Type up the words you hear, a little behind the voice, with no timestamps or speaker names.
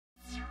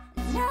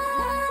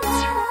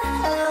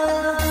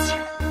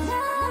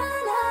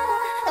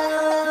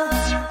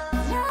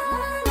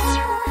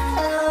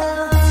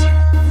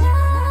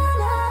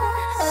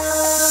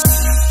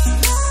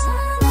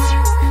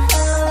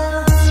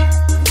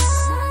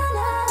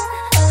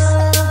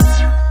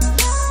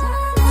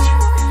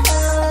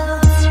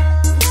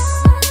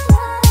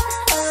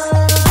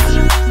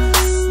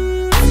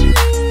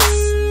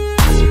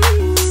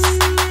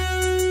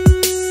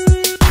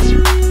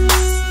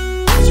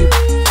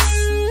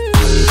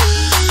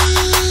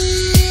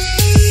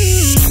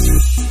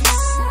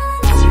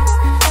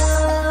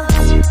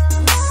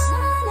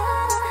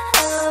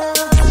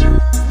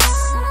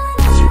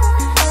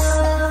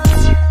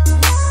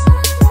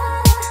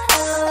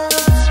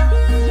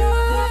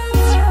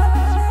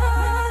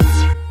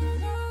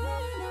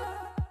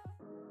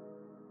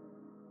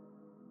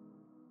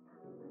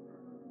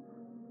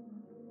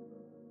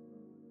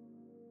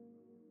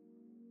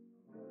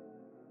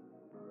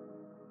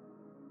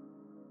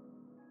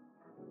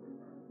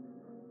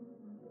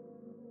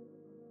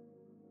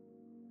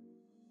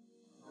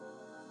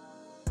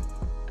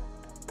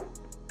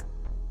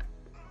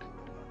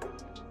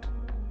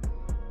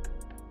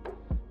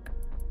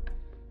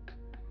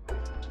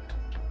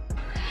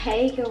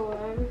Hey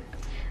y'all,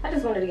 I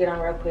just wanted to get on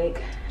real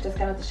quick. I just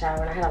got out the shower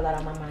and I had a lot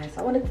on my mind,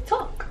 so I wanted to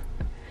talk.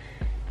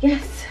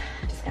 Yes,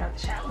 I just got out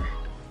the shower.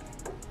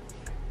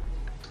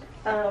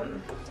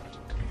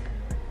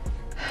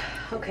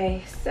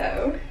 Okay,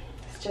 so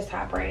let's just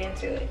hop right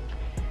into it.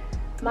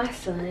 My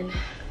son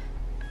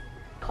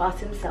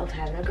calls himself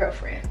having a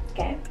girlfriend,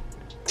 okay?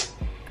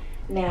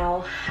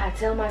 Now, I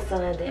tell my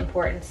son the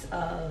importance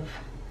of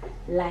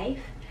life,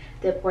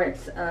 the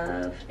importance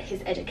of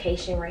his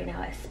education right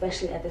now,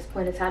 especially at this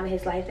point in time in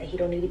his life, that he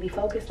don't need to be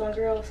focused on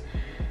girls.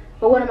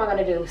 But what am I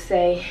gonna do?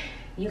 Say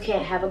you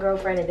can't have a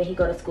girlfriend and then he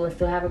go to school and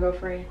still have a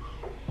girlfriend?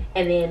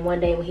 And then one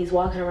day when he's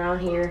walking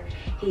around here,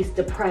 he's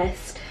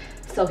depressed,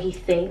 so he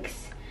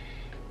thinks,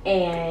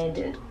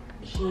 and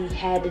he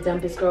had to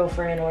dump his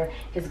girlfriend or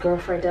his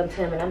girlfriend dumped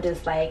him, and I'm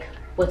just like,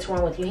 what's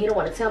wrong with you? He don't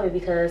want to tell me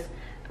because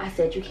I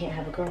said you can't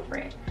have a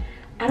girlfriend.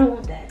 I don't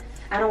want that.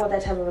 I don't want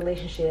that type of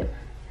relationship.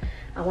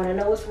 I want to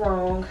know what's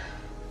wrong.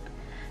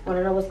 I want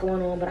to know what's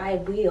going on, but I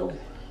will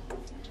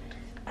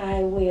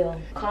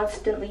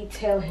constantly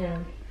tell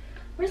him,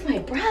 where's my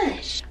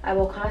brush? I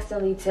will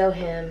constantly tell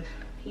him,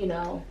 you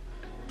know,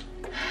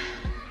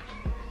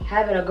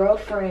 having a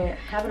girlfriend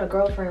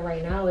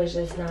right now is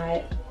just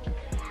not,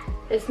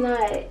 it's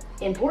not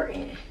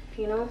important,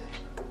 you know?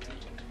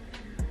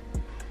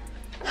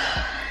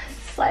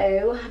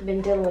 So I've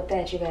been dealing with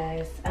that, you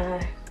guys.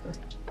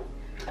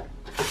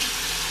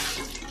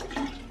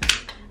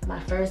 My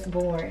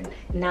firstborn.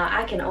 Now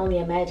I can only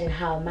imagine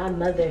how my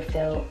mother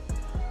felt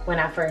when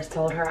I first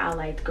told her I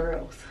liked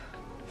girls.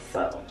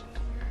 So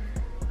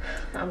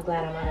I'm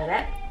glad I'm out of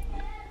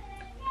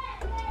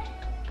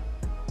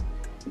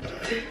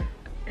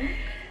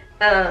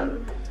that.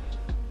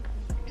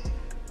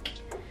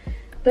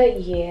 But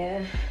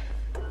yeah,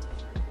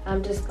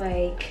 I'm just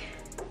like,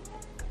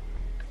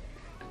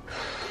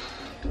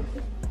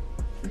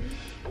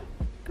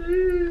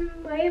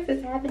 why is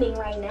this happening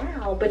right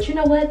now? But you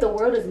know what? The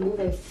world is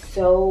moving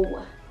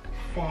so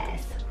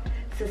fast.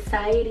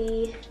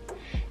 Society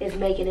is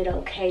making it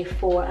okay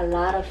for a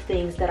lot of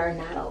things that are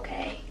not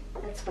okay.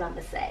 That's what I'm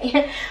gonna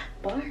say.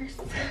 Bars.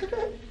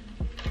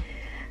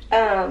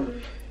 I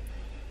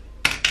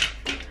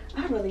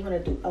really want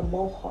to do a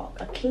mohawk,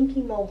 a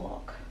kinky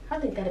mohawk. I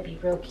think that'd be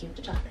real cute.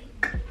 What y'all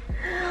think?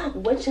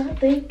 What y'all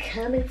think?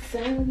 Comment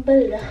down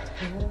below.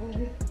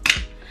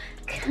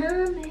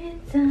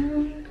 Comment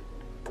down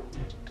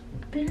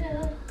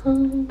below.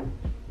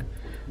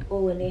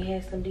 Oh, and they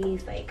had some of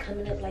these like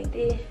coming up like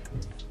this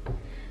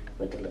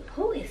with the little,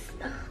 who is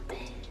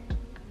stopping?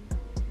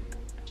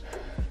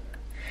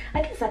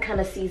 I guess I kind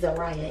of see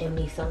Zariah in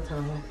me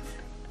sometimes.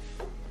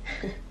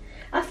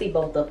 I see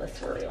both of us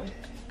for real,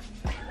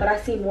 but I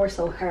see more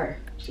so her.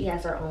 She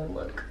has her own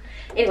look.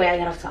 Anyway, I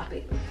got off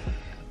topic.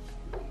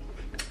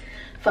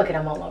 Fuck it,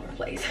 I'm all over the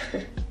place.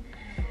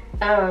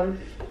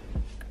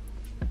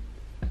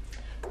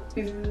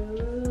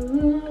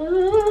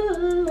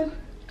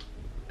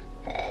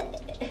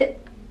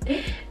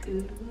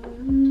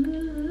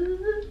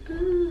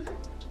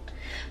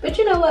 But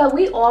you know what?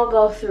 We all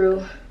go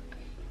through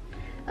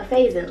a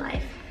phase in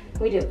life.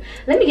 We do.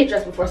 Let me get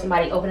dressed before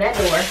somebody open that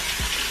door.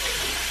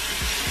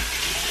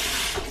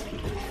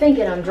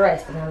 Thinking I'm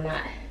dressed and I'm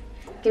not.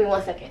 Give me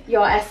 1 second.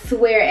 Y'all, I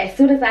swear, as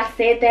soon as I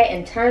said that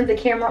and turned the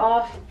camera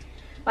off,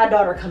 my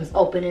daughter comes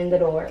opening the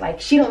door. Like,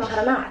 she don't know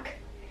how to knock.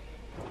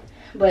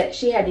 But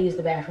she had to use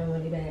the bathroom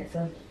really bad,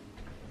 so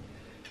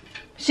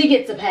she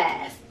gets a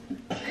pass.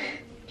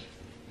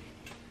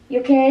 You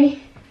okay?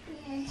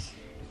 Yes.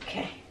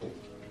 Okay.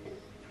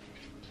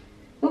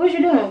 What was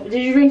you doing?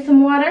 Did you drink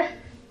some water?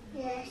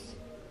 Yes.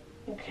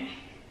 Okay.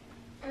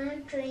 I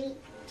drink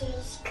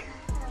Jay's cup.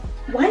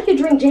 Why do you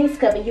drink Jay's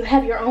cup and you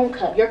have your own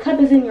cup? Your cup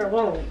is in your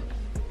room.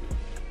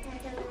 I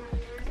don't want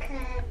my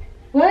cup.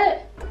 What?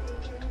 I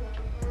don't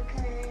want my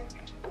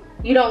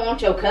cup. You don't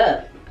want your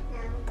cup? No.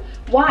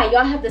 Why?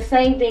 Y'all have the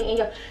same thing in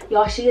your...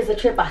 Y'all, she is a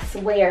trip, I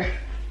swear.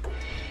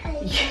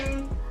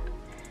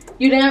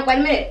 You done? Wait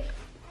a minute.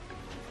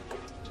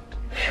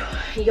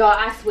 Y'all,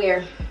 I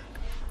swear.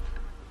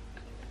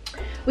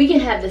 We can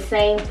have the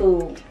same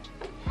food.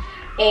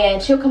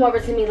 And she'll come over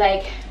to me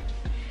like,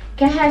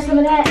 can I have some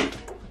of that?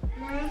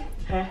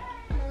 Huh?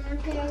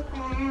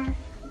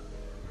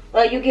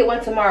 Well, you get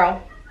one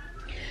tomorrow.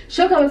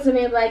 She'll come to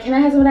me and be like, can I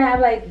have some of that?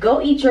 I'm like, go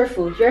eat your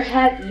food. You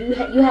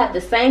have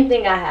the same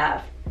thing I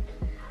have.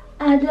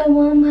 I don't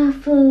want my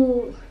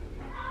food.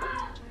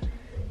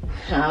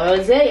 I'm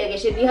gonna tell you, I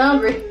guess you'd be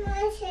hungry.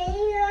 I want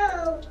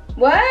cereal.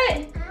 What?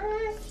 I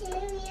want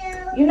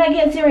cereal. You're not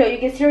getting cereal. You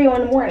get cereal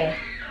in the morning.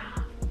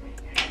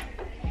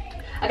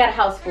 I got a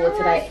house full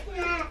tonight.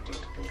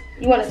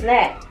 You want a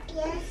snack?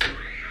 Yes.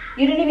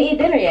 You didn't even eat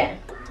dinner yet.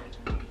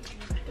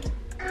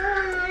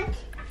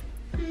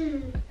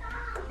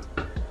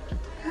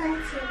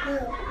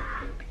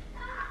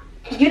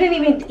 You didn't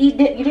even eat.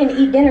 You didn't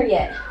eat dinner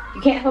yet.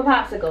 You can't have a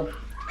popsicle.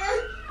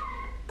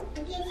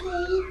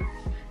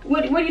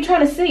 What are you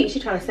trying to see?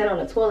 She's trying to sit on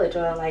the toilet,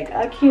 y'all. Like,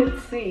 I can't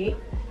see.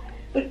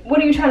 What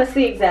are you trying to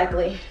see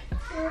exactly?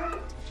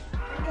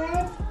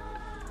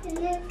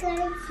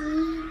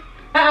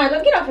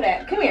 Don't get off of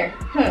that. Come here.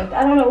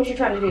 I don't know what you're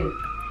trying to do.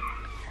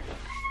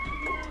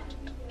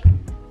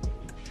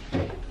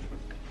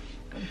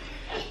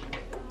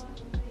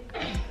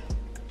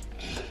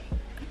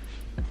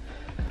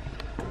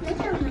 Look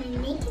at my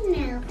Mickey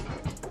Mouse.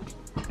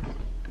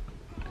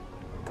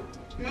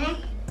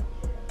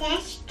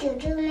 That's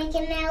Juju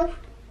Mickey Mouse.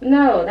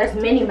 No, that's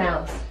Minnie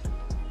Mouse.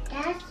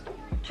 That's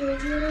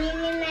Juju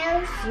Minnie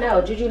Mouse.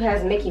 No, Juju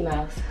has Mickey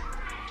Mouse.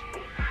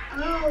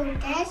 Oh,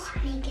 that's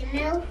Mickey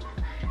Mouse.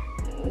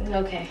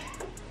 Okay.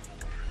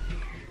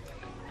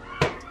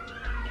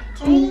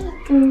 Three.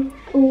 Ooh,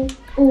 ooh,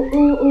 ooh,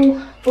 ooh,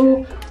 ooh,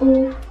 ooh,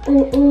 ooh,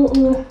 ooh,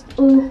 ooh,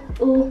 ooh,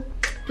 ooh.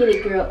 Get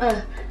it, girl.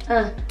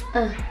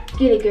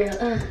 Get it,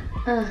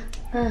 girl.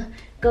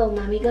 Go,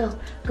 mommy, go.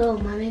 Go,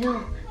 mommy,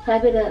 go.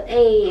 Clap it up,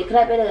 ayy.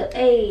 Clap it up,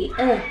 ayy.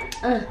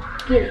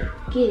 Get it,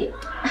 get it.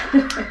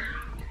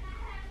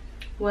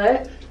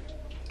 What?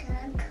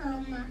 Gotta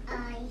comb my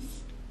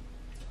eyes.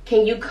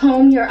 Can you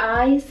comb your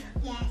eyes?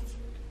 Yes.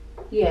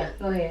 Yeah,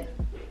 go ahead.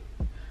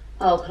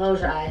 Oh,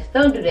 close your eyes.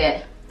 Don't do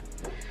that.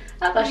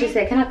 I thought she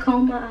said, can I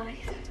comb my eyes?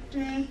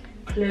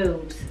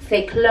 Close.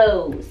 Say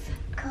close.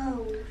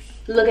 Close.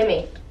 Look at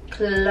me.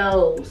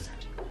 Close.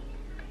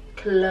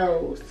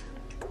 Close.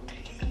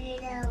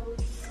 Close.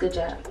 Good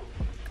job.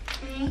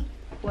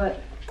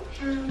 What?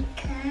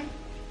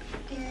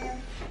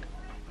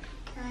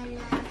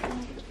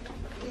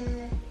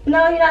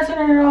 No, you're not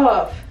turning it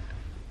off.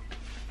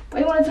 Why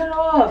you want to turn it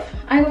off?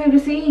 I ain't gonna be able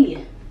to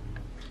see.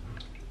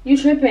 You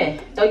tripping.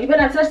 Oh, you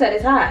better not touch that.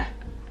 It's hot.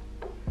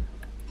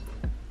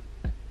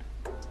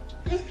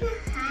 It's not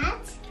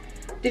hot.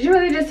 Did you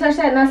really just touch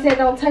that and I said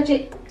don't touch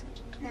it?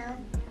 No.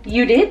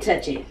 You did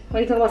touch it. What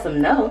are you talking about?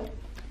 Some no?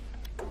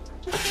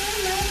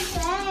 It's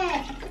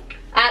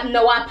not my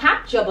butt. I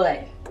popped your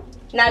butt.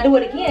 Now do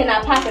it again and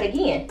I'll pop it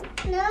again.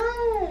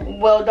 No.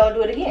 Well, don't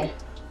do it again.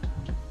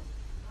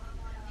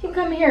 You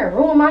come here and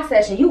ruin my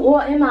session. You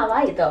all in my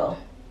light though.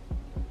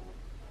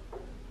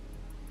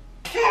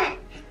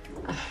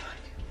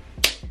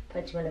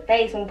 Punch you in the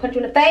face. Want me to punch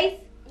you in the face?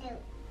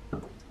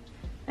 No.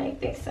 I ain't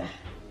think so.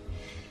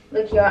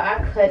 Look, y'all,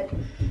 I cut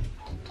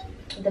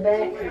the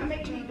back.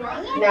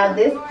 Now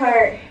this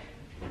part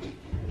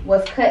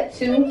was cut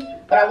too,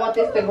 but I want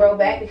this to grow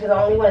back because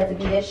I only want it to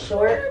be this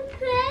short.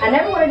 I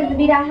never wanted it to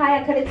be that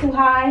high. I cut it too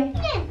high,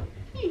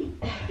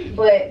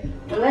 but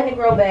I'm letting it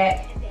grow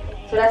back.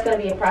 So that's gonna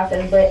be a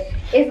process, but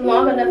it's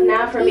long enough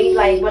now for me.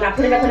 Like when I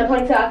put it up in a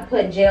ponytail, I can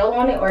put gel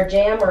on it or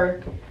jam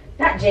or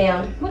not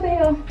jam. What the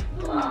hell?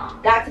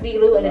 Got to be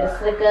glue and it'll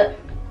slick up.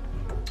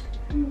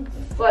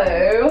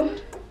 So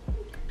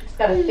just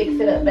gotta fix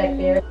it up back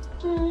there.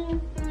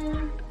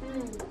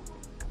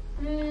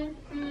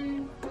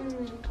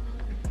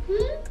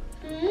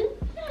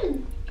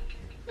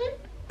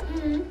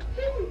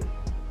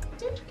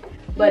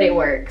 But it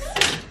works.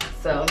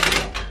 So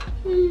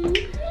I'm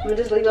gonna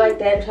just leave it like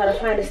that and try to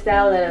find a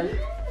style that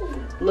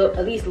look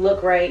at least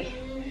look right.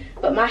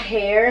 But my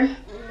hair,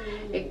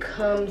 it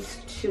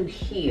comes to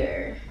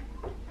here.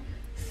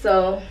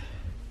 So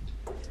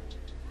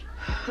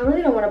I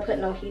really don't want to put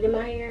no heat in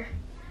my hair.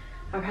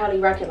 I'll probably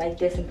rock it like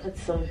this and put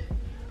some.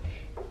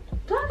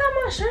 Do I got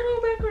my shirt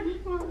on backwards?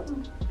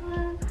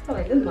 I feel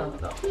like this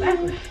motherfucker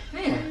backwards.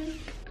 Man.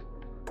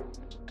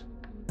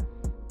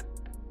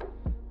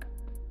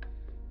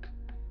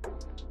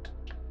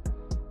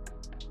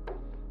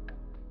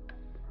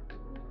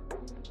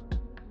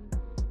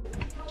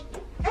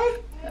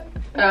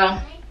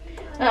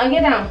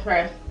 Get down,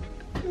 right?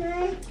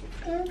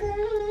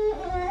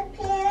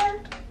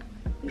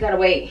 You gotta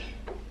wait.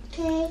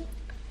 Okay.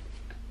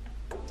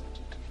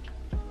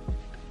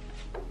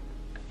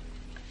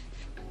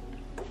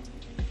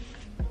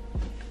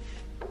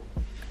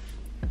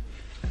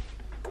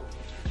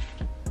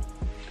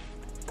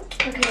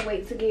 I can't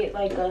wait to get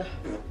like a.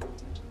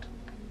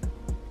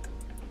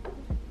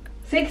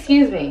 Say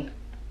excuse me.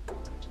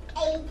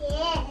 I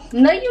did.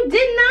 No, you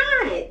did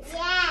not.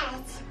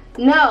 Yes.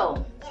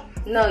 No. Yes.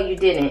 No, you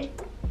didn't.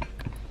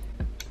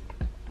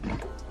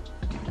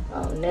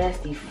 Oh,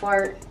 nasty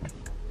fart.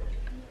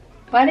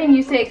 Why didn't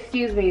you say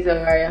excuse me,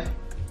 Zaria?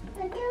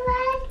 What do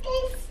I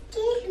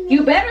excuse me?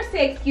 You better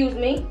say excuse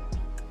me.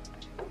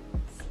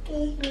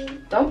 Excuse me.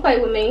 Don't play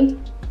with me.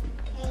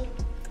 Okay.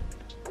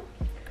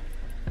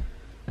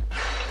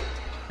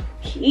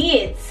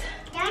 Kids.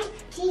 That's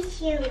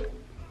tissue.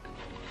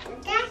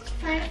 That's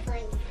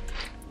butterfly.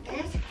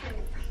 That's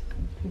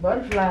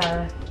butterfly.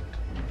 Butterfly.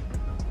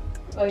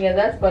 Oh yeah,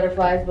 that's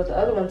butterflies, but the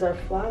other ones are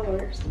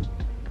flowers.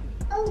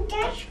 Oh,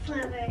 that's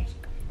flowers.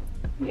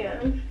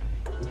 Yeah.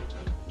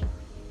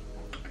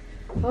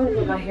 I want to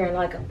put my hair in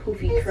like a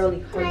poofy,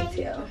 curly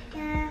ponytail.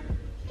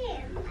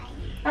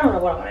 I don't know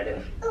what I want to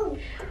do. Oh.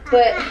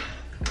 But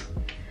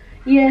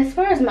yeah, as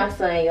far as my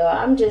son, y'all,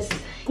 I'm just,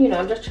 you know,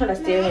 I'm just trying to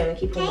steer him and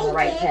keep him on the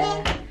right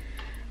path.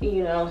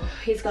 You know,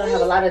 he's gonna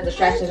have a lot of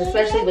distractions,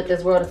 especially with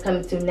this world that's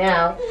coming to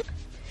now.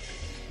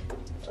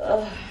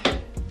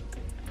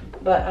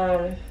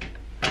 But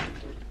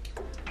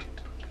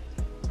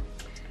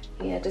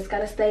yeah, just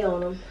gotta stay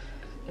on him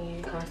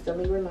and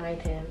constantly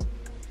remind him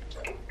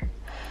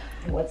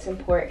what's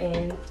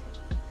important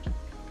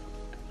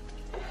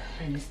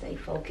and to stay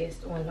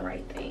focused on the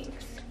right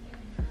things,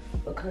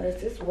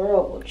 because this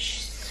world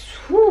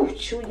will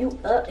chew you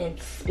up and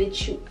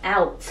spit you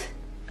out.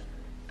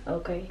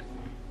 Okay,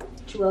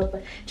 chew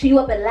you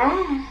up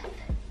alive.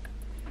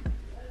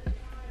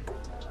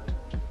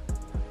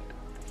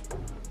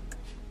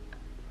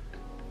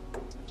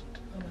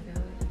 Oh my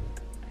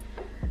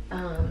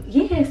god.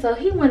 Yeah, so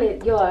he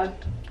wanted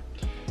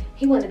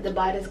to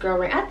buy this girl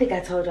ring. I think I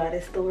told y'all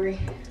this story.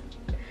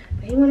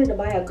 He wanted to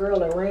buy a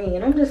girl a ring,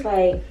 and I'm just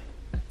like,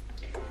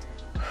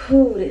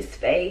 who this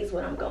phase,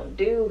 what I'm gonna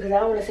do, because I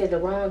don't want to say the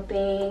wrong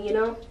thing, you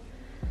know.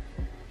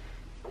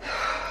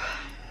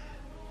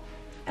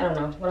 I don't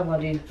know what I'm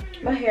gonna do.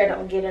 My hair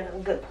don't get in a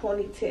good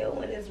ponytail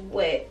when it's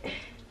wet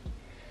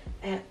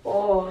at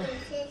all.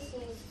 This is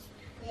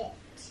wet.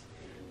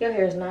 Your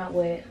hair is not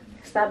wet.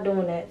 Stop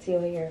doing that to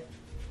your hair.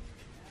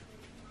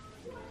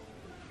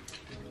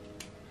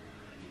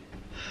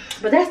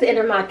 But that's the end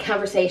of my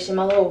conversation,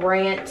 my little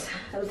rant.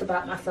 That was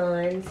about my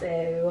son,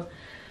 so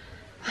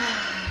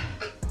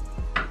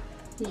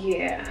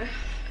yeah.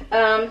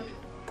 I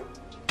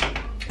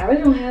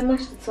really don't have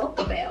much to talk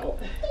about.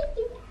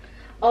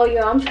 Oh,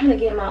 y'all, I'm trying to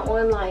get my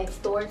online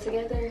store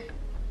together.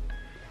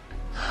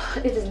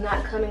 It is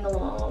not coming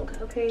along,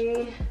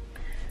 okay?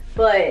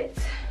 But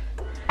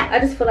I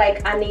just feel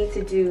like I need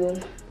to do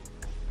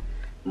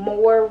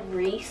more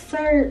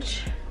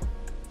research,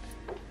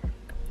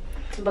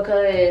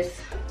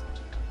 because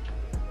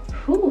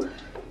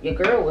your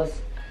girl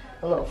was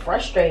a little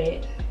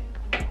frustrated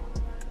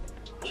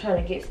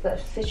trying to get stuff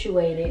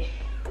situated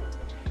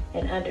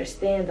and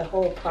understand the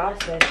whole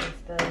process and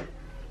stuff.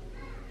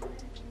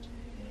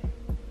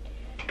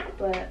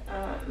 But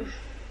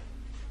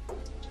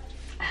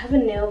I have a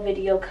nail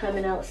video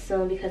coming out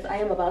soon, because I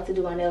am about to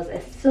do my nails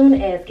as soon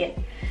as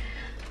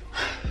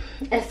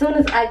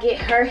I get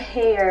her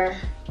hair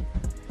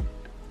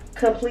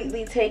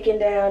completely taken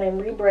down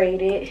and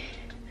rebraided,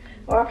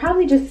 or I'll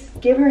probably just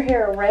give her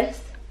hair a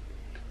rest.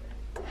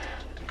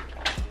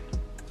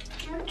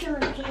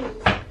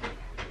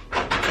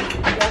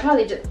 I'll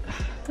probably just,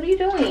 what are you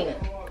doing?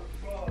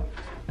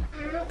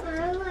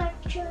 I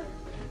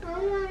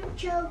want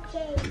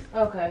showcase.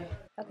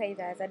 Okay, you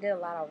guys, I did a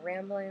lot of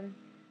rambling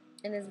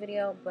in this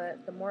video,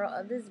 but the moral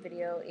of this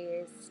video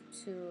is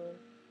to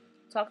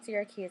talk to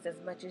your kids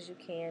as much as you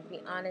can.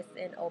 Be honest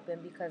and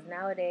open, because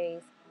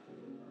nowadays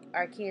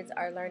our kids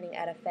are learning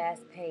at a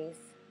fast pace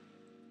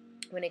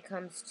when it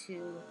comes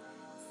to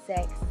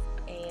sex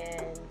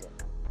and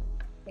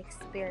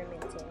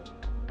experimenting.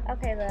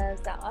 Okay,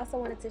 loves, I also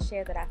wanted to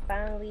share that I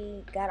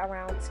finally got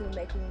around to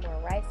making more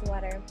rice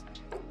water.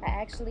 I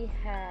actually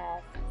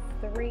have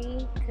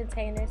 3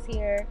 containers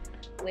here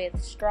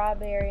with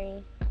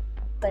strawberry,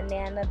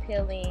 banana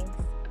peelings,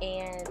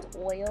 and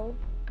oil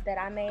that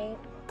I made.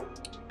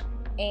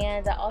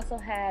 And I also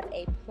have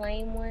a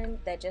plain one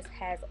that just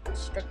has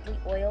strictly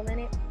oil in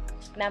it.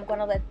 Now I'm going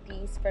to let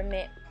these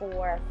ferment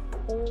for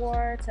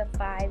 4 to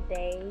 5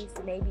 days,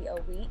 maybe a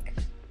week,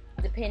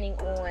 depending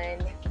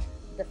on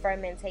the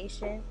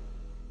fermentation.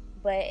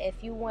 But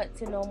if you want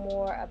to know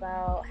more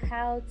about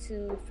how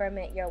to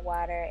ferment your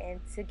water and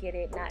to get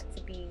it not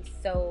to be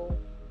so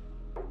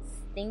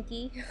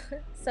stinky,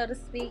 so to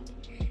speak,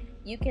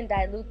 you can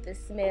dilute the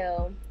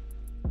smell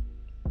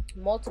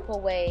multiple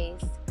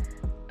ways.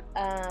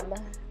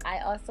 I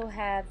also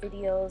have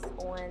videos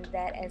on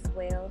that as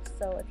well,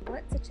 so if you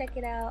want to check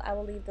it out, I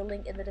will leave the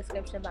link in the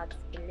description box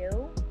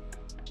below,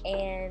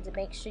 and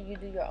make sure you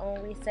do your own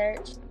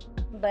research.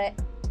 But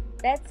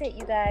that's it,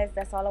 you guys.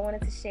 That's all I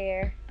wanted to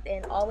share.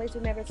 And always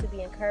remember to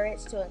be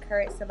encouraged, to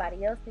encourage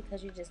somebody else,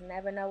 because you just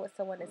never know what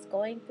someone is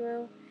going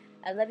through.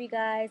 I love you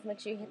guys. Make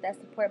sure you hit that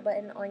support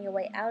button on your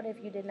way out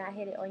if you did not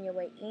hit it on your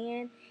way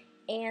in.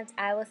 And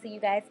I will see you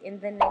guys in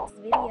the next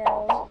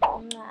video.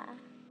 Mwah.